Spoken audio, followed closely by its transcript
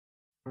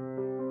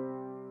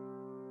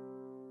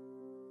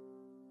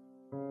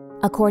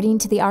According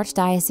to the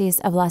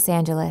Archdiocese of Los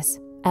Angeles,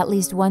 at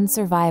least one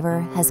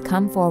survivor has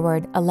come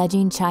forward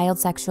alleging child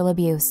sexual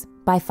abuse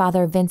by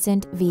Father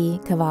Vincent V.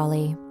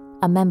 Cavalli,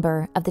 a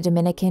member of the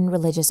Dominican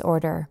religious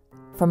order,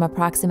 from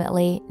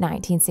approximately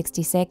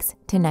 1966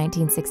 to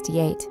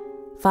 1968.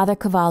 Father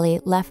Cavalli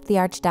left the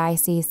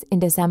Archdiocese in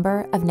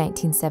December of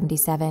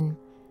 1977.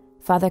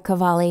 Father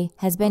Cavalli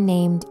has been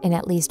named in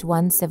at least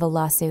one civil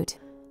lawsuit.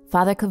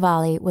 Father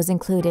Cavalli was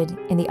included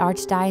in the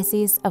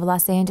Archdiocese of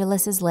Los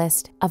Angeles'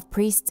 list of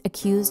priests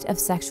accused of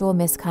sexual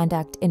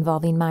misconduct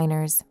involving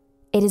minors.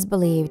 It is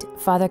believed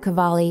Father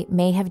Cavalli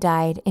may have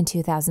died in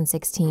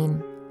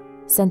 2016.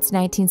 Since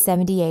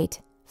 1978,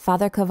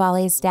 Father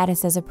Cavalli's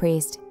status as a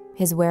priest,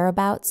 his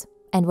whereabouts,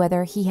 and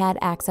whether he had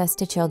access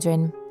to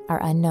children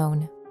are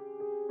unknown.